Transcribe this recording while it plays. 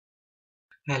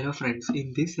Hello friends,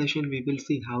 in this session we will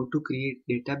see how to create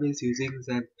database using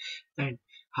XAMPP and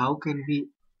how can we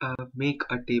make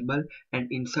a table and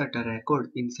insert a record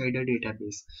inside a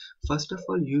database. First of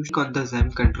all, you click on the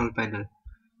XAMPP control panel.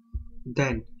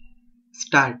 Then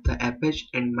start the Apache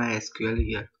and MySQL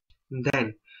here.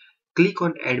 Then click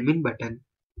on admin button.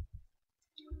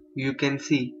 You can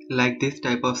see like this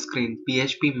type of screen,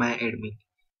 phpMyAdmin.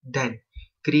 Then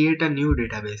create a new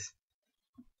database.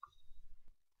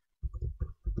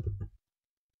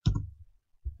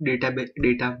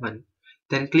 Data1.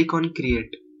 Then click on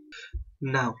create.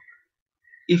 Now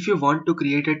if you want to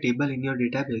create a table in your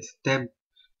database, then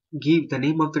give the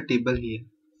name of the table here,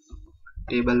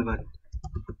 table 1.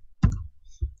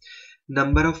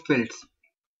 Number of fields,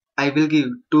 I will give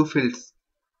 2 fields.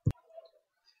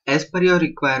 As per your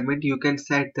requirement, you can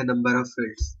set the number of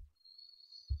fields.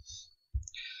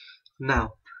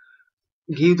 Now,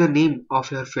 give the name of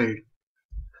your field,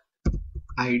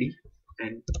 ID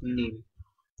and name.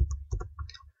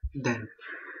 Then,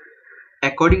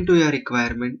 according to your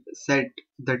requirement, set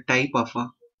the type of a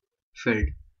field.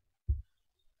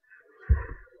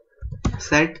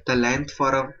 Set the length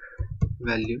for a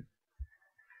value.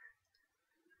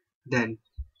 Then,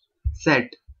 set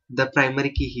the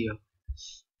primary key here.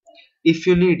 If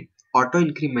you need auto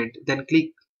increment, then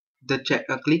click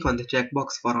on the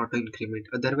checkbox for auto increment.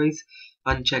 Otherwise,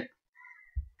 uncheck.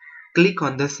 Click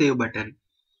on the save button.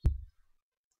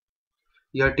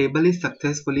 Your table is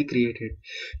successfully created.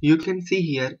 You can see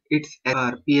here it's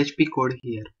our PHP code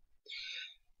here.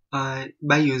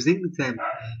 By using XAMPP,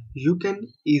 you can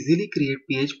easily create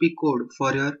PHP code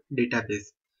for your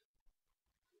database.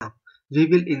 Now, we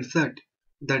will insert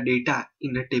the data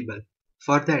in a table.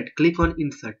 For that, click on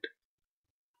insert.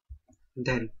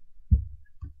 Then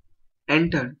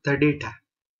enter the data.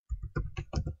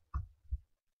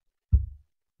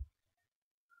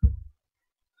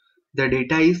 The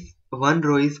data is one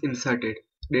row is inserted.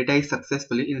 Data is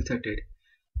successfully inserted.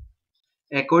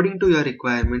 According to your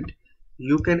requirement,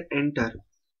 you can enter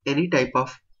any type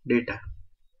of data.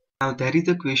 Now there is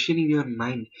a question in your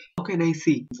mind. How can I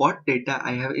see what data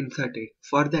I have inserted?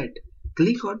 For that,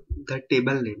 click on the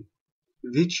table name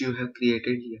which you have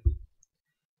created here.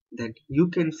 Then you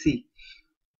can see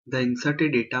the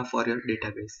inserted data for your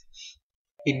database.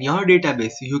 In your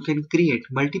database, you can create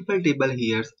multiple table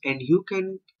here and you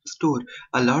can store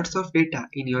a lots of data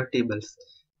in your tables.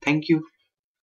 Thank you.